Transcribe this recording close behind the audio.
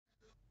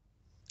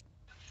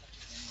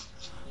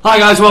Hi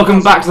guys,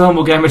 welcome back to the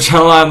Humble Gamer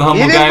channel. I am the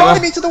Humble You Gamer.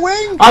 invited me to the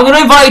wing! I'm going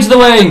to invite you to the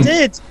wing! I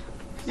did!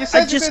 You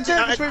said you did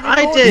it!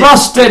 I did!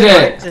 Russ did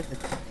it!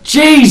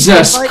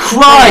 Jesus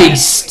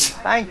Christ!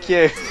 Thank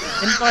you.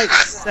 Invite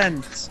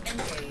sent.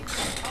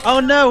 Oh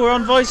no, we're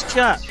on voice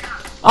chat.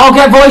 I'll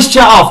get voice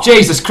chat off,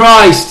 Jesus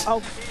Christ!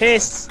 Oh,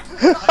 piss.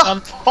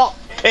 Hot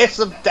piss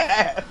of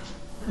death.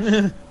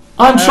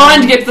 I'm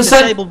trying to get to the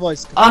disable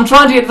voice. I'm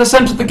trying to get to the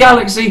centre of the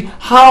galaxy.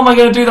 How am I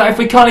going to do that if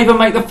we can't even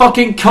make the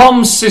fucking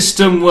comms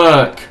system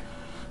work?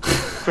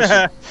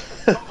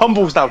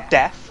 Humble's now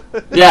deaf.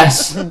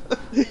 Yes.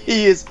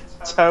 He is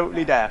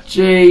totally deaf.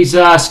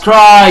 Jesus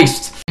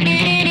Christ!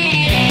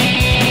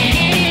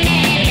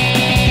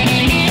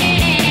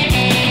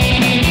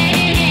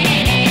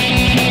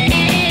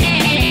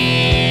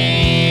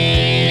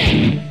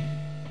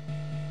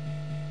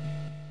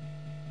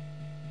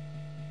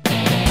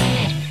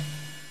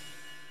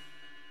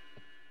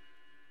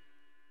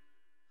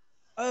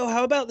 Oh,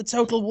 how about the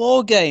Total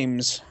War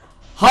games?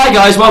 Hi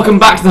guys, welcome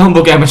back to the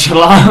Humble Gamer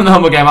channel. I'm the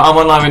Humble Gamer. I'm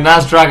online with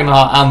Naz,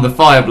 Dragonheart and the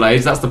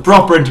Fireblades. That's the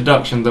proper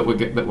introduction that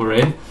we're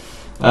in.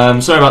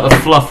 Sorry about the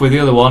fluff with the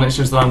other one. It's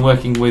just that I'm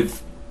working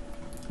with,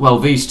 well,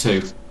 these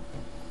two.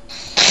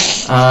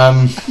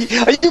 Are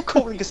you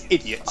calling us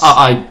idiots?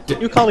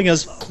 You're calling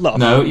us fluff.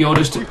 No, you're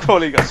just. You're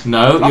calling us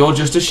No, fluff? you're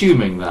just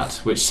assuming that,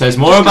 which says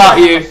more about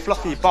you.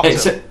 Fluffy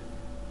bottom.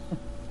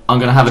 I'm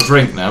going to have a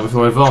drink now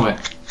before I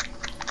vomit.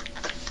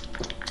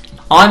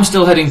 I'm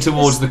still heading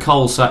towards the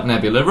Coal Sack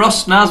Nebula.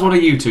 Russ, Naz, what are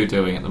you two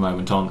doing at the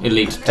moment on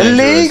Elite Dangerous?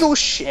 Illegal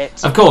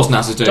shit. Of course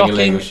Naz is doing Docking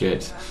illegal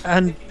shit.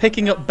 And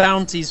picking up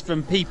bounties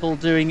from people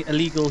doing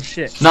illegal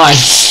shit.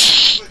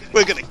 Nice.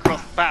 We're gonna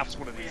cross paths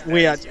one of these days.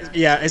 We are,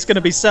 yeah, it's going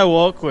to be so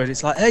awkward.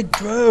 It's like, hey,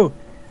 bro,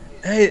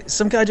 hey,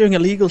 some guy doing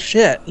illegal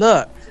shit.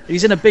 Look,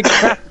 he's in a big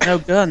trap, no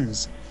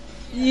guns.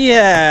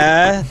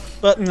 Yeah,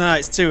 but no,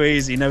 it's too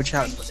easy, no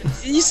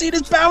chance. You see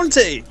this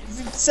bounty?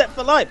 It's set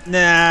for life.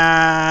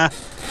 Nah.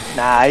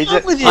 Nah,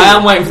 What's with you? I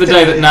am waiting for the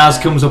day that Naz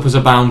comes up as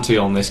a bounty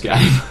on this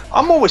game.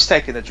 I'm always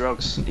taking the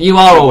drugs. You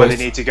are Where always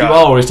they need to go. You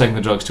are always taking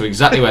the drugs to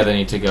exactly where they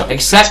need to go.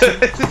 Except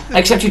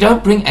you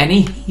don't bring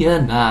any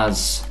here,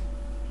 Naz.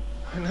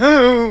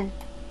 No.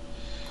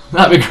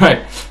 That'd be great.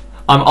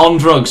 I'm on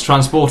drugs,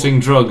 transporting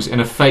drugs in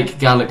a fake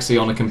galaxy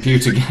on a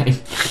computer game.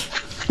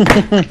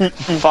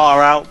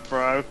 Far out,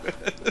 bro.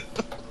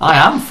 I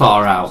am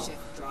far out.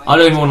 I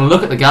don't even want to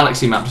look at the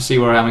galaxy map to see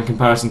where I am in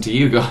comparison to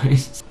you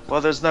guys. Well,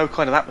 there's no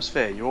kind of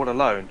atmosphere. You're all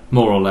alone.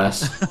 More or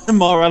less.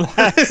 More or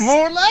less.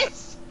 More or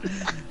less.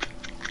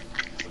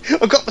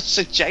 I've got the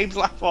Sir James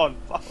laugh on.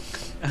 Fuck.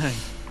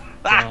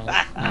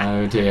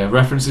 Oh dear.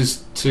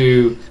 References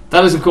to...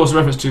 That is of course a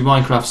reference to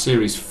Minecraft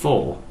Series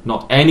 4.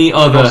 Not any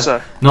other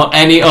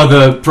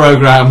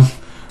program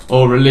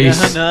or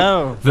release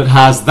that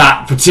has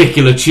that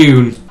particular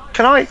tune.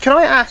 Can I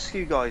ask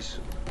you guys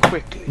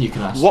quickly? You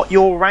can ask. What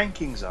your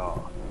rankings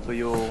are for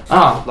your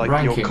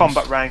rankings. your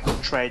combat rank, or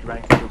trade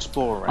rank, or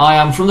explorer rank? I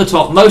am from the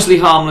top, mostly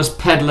harmless,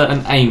 peddler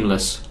and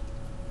aimless.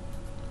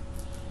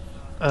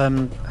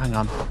 Hang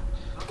on.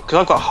 Because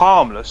I've got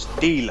harmless,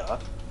 dealer,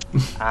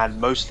 and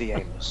mostly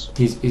aimless.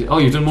 Oh,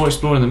 you've done more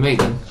exploring than me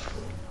then.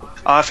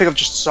 I think I've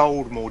just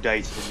sold more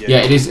data than you.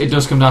 Yeah, it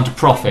does come down to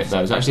profit,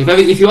 those actually.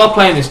 If you are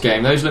playing this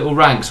game, those little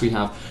ranks we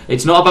have,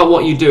 it's not about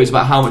what you do, it's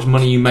about how much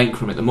money you make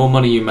from it. The more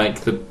money you make,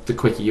 the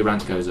quicker your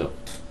rank goes up.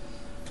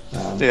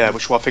 Yeah,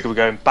 which I think we're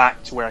going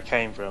back to where I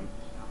came from.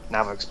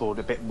 Now I've explored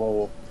a bit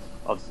more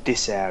of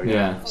this area,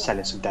 Yeah.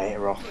 selling some data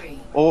off.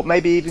 Or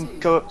maybe even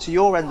go up to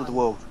your end of the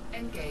world.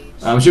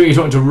 I'm assuming you're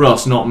talking to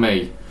Russ, not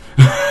me.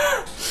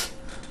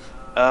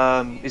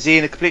 Is he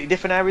in a completely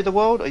different area of the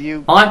world? Are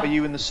you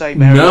in the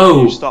same area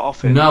No, you start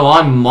off in? no,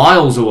 I'm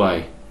miles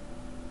away.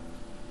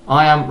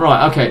 I am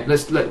right. Okay,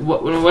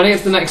 when it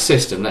gets to the next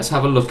system, let's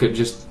have a look at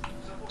just.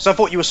 So I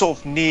thought you were sort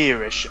of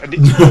nearish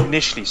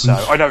initially. So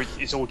I know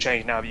it's all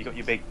changed now. But you got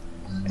your big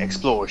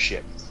explorer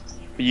ship,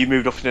 but you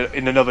moved off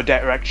in another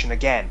direction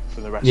again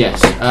from the rest.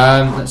 Yes. Of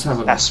it. Let's have a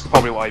look. That's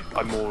probably what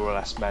I more or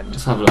less meant.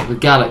 Let's have a look. The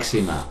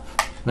galaxy map.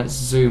 Let's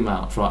zoom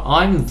out. Right,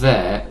 I'm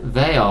there.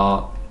 They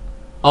are.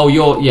 Oh,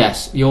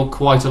 you're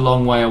quite a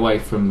long way away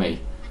from me.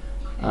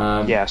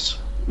 Yes.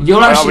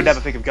 You're actually. I would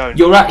never think of going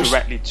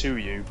directly to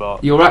you,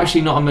 but you're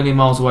actually not a million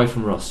miles away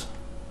from Russ.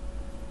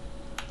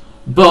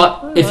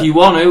 But if you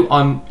want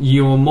to,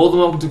 you're more than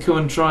welcome to come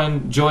and try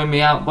and join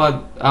me out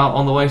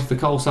on the way to the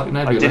Coal Sack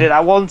Nebula. I did it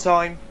that one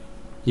time.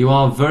 You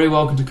are very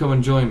welcome to come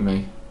and join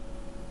me.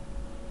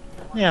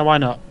 Yeah, why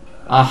not?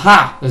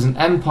 Aha! There's an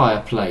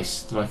Empire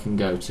place that I can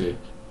go to.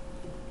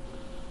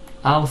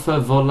 Alpha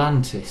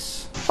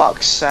Volantis.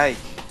 Fuck's sake!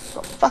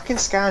 Got fucking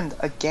scanned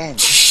again.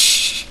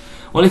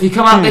 Well, if you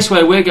come out this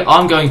way,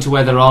 I'm going to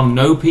where there are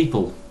no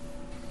people.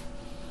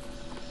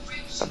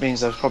 That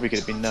means there's probably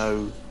going to be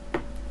no.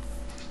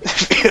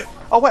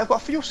 Oh wait, I've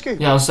got a fuel scoop.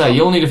 Yeah, I'll say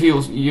you'll need a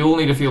fuel. You'll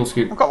need a fuel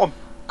scoop. I've got one.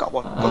 Got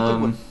one. Got a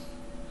good one.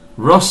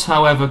 Russ,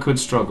 however, could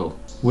struggle.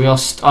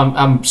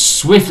 I'm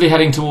swiftly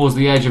heading towards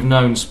the edge of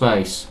known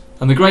space.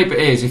 And the great bit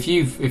is, if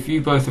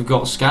you both have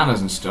got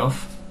scanners and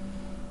stuff,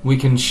 we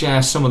can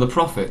share some of the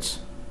profits.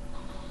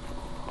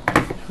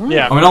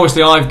 Yeah. I mean,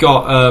 obviously, I've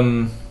got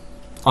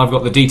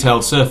the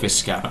detailed surface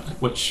scanner,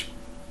 which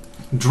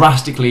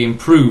drastically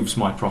improves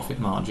my profit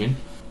margin.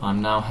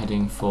 I'm now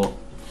heading for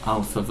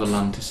Alpha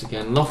Volantis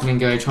again. Lock and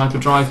engage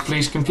hyperdrive,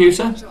 please,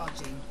 computer.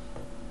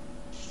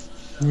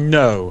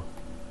 No.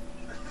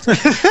 The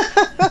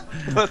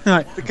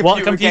computer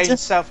What computer?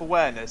 gains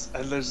self-awareness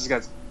and loses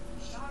goes,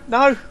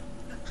 no,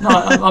 No,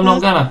 I'm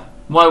not gonna.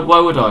 Why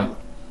would I?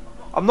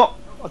 I'm not.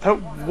 I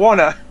don't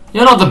wanna.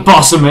 You're not the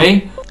boss of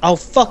me. I'll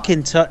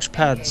fucking touch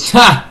pads.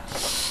 Ha!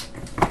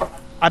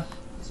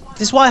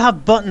 This is why I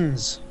have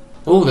buttons.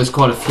 Oh, there's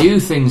quite a few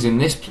things in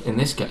this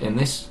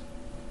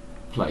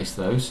place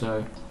though.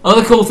 So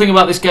another cool thing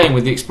about this game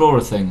with the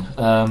explorer thing,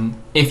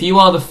 if you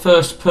are the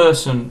first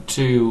person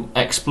to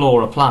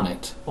explore a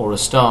planet or a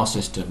star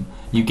system,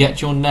 you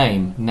get your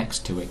name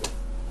next to it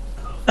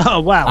Oh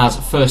wow. as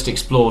first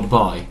explored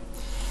by.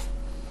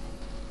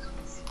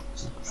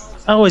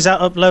 Oh, is that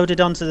uploaded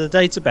onto the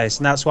database,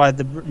 and that's why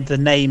the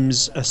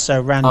names are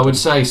so random? I would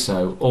say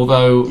so.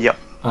 Although, Yep.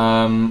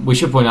 we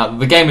should point out that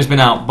the game has been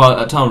out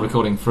by at time of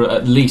recording for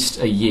at least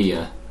a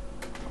year.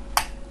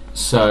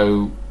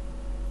 So,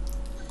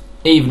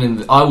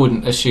 I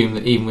wouldn't assume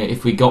that even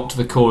if we got to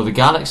the core of the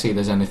galaxy,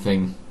 there's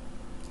anything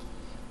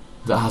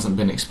that hasn't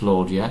been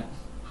explored yet.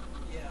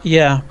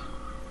 Yeah.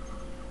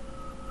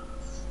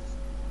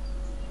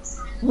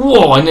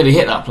 Whoa! I nearly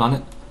hit that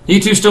planet. Are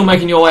you two still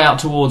making your way out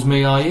towards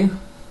me? Are you?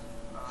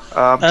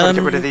 I'm trying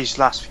to get rid of these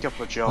last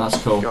couple of jobs.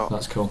 That's cool. we've got.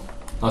 That's cool.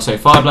 I say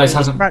Fireblaze It's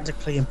hasn't.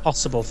 practically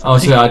impossible for I me.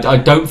 say I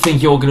don't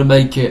think you're going to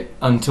make it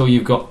until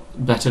you've got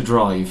better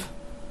drive.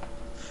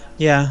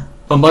 Yeah.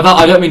 And by that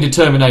I don't mean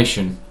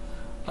determination.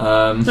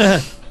 You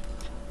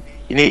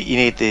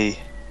need the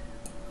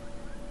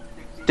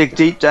dig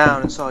deep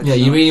down inside. Yeah,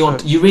 you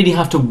yourself. really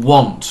have to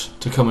want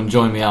to come and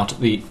join me out at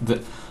the.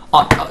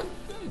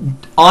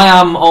 I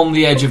am on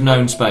the edge of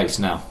known space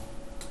now.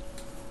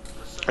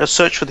 Let's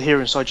search for the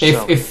hero inside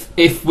yourself.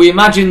 If we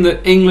imagine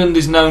that England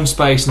is known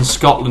space and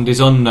Scotland is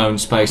unknown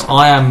space,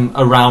 I am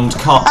around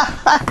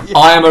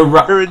I'm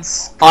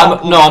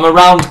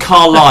around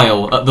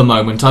Carlisle at the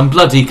moment. I'm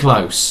bloody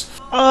close.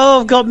 Oh,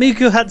 I've got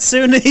Miku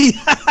Hatsune.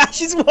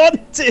 She's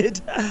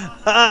wanted.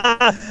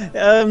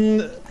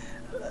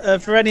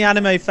 For any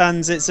anime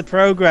fans, it's a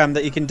program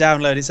that you can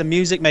download. It's a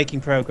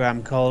music-making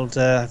program called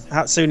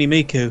Hatsune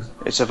Miku.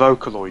 It's a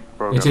Vocaloid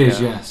program. It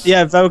is, yeah. yes.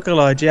 Yeah,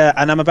 Vocaloid, yeah.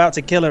 And I'm about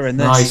to kill her in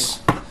this. Nice.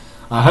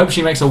 I hope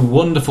she makes a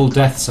wonderful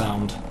death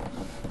sound.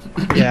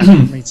 Yeah,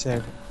 me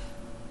too.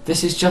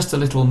 This is just a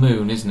little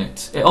moon, isn't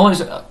it?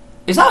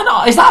 Is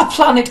that a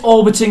planet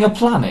orbiting a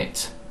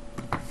planet?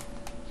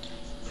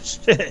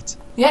 Shit.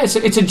 Yeah, it's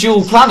a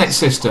dual planet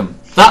system.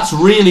 That's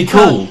really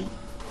cool.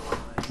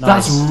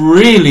 That's Nice.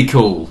 really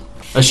cool.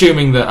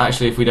 Assuming that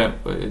actually, if we don't,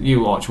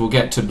 you watch, we'll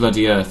get to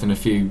bloody Earth in a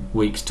few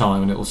weeks'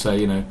 time, and it will say,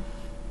 you know,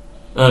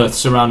 Earth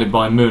surrounded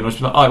by a moon. I'll just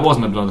be like, oh, it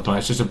wasn't a bloody planet;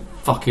 it's just a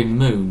fucking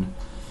moon.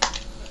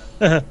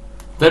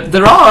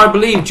 There are, I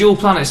believe, dual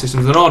planet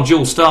systems. There are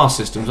dual star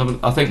systems.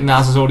 I think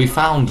NASA has already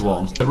found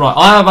one. But right,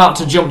 I am about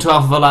to jump to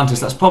Alpha Volantis.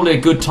 That's probably a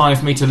good time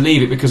for me to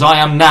leave it because I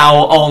am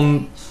now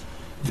on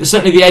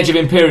certainly the edge of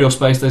Imperial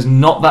space. There's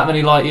not that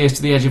many light years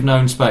to the edge of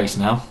known space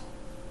now.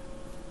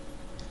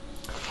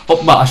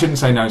 Oh, well, I shouldn't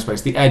say known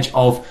space. The edge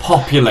of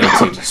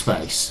populated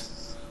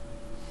space.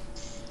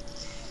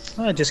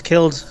 I just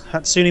killed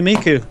Hatsune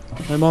Miku.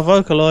 No more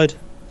Vocaloid.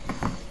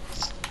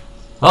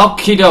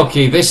 Okie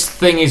dokie, this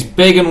thing is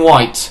big and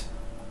white.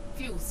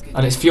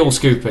 And it's fuel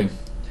scooping.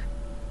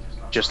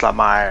 Just like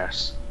my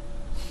ass.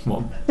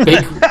 What,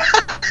 big,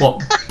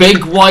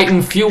 big white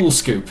and fuel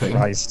scooping?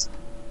 Christ.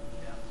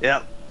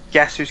 Yep.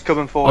 Guess who's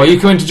coming for Are you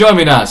coming to join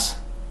me, Naz?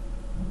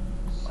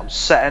 I'm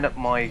setting up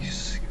my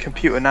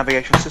computer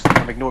navigation system.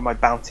 I'm ignoring my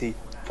bounty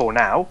for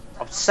now.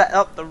 I've set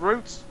up the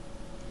routes.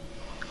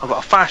 I've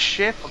got a fast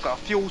ship. I've got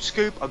a fuel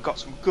scoop. I've got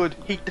some good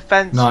heat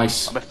defense.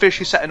 Nice. I'm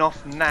officially setting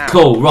off now.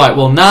 Cool, right,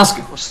 well, Naz...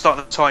 We'll start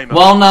the timer.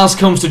 While Naz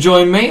comes to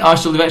join me, I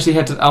shall eventually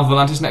head to Alpha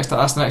Volantis.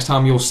 That's the next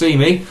time you'll see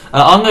me.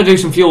 I'm going to do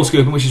some fuel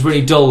scooping, which is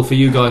really dull for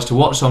you guys to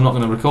watch, so I'm not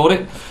going to record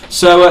it.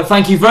 So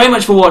thank you very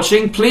much for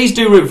watching. Please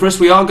do root for us.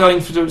 We are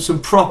going for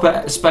some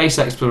proper space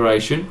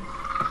exploration.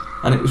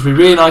 And it would be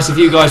really nice if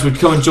you guys would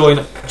come and join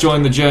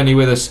the journey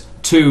with us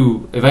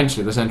to,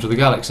 eventually, the centre of the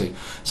galaxy.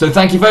 So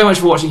thank you very much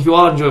for watching. If you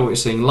are enjoying what you're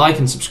seeing, like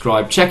and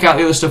subscribe. Check out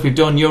the other stuff we've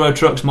done. Euro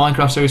Trucks,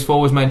 Minecraft Series 4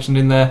 was mentioned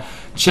in there.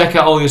 Check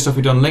out all the other stuff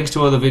we've done. Links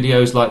to other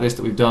videos like this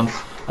that we've done.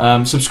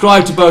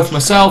 Subscribe to both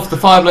myself, the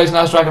Fireblaze,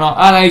 Naz Dragonheart,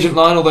 and Agent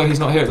Lion, although he's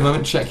not here at the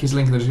moment. Check his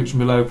link in the description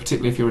below,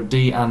 particularly if you're a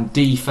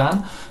D&D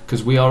fan,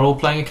 because we are all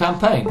playing a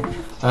campaign.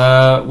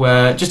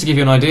 Where, just to give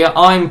you an idea,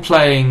 I'm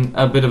playing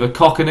a bit of a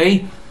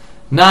Coincheanainn.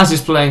 Naz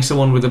is playing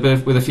someone with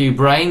a few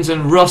brains,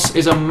 and Russ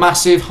is a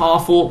massive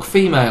half-orc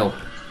female.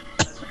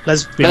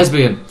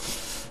 Lesbian.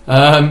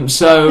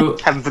 So...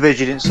 Heaven forbid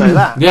you didn't say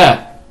that.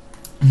 Yeah.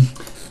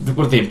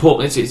 One of the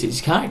important... It's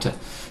his character.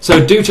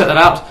 So do check that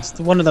out. It's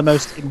one of the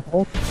most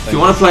important things. If you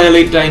want to play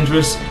Elite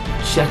Dangerous,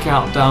 check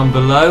out down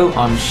below.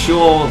 I'm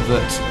sure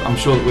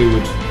that we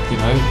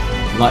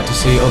would, like to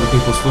see other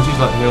people's footage,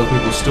 like to hear other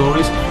people's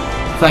stories.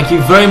 Thank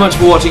you very much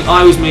for watching.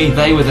 I was me,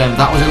 they were them.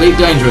 That was Elite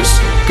Dangerous.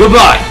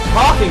 Goodbye.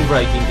 Parking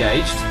brake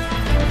engaged.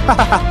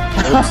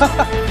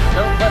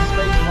 Don't press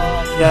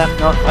spacebar. Yeah,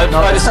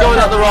 I discovered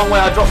that the wrong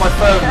way. I dropped my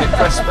phone and it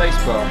pressed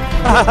spacebar.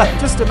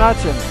 Just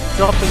imagine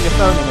dropping your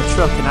phone in a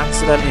truck and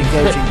accidentally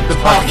engaging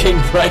The parking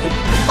brake.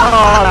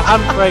 Oh, the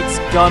handbrake's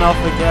gone off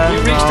again.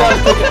 You reach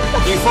down,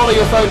 you follow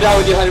your phone down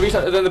with your hand, you reach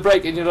out, and then the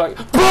brake, and you're like,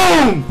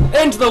 BOOM!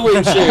 Into the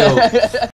windshield.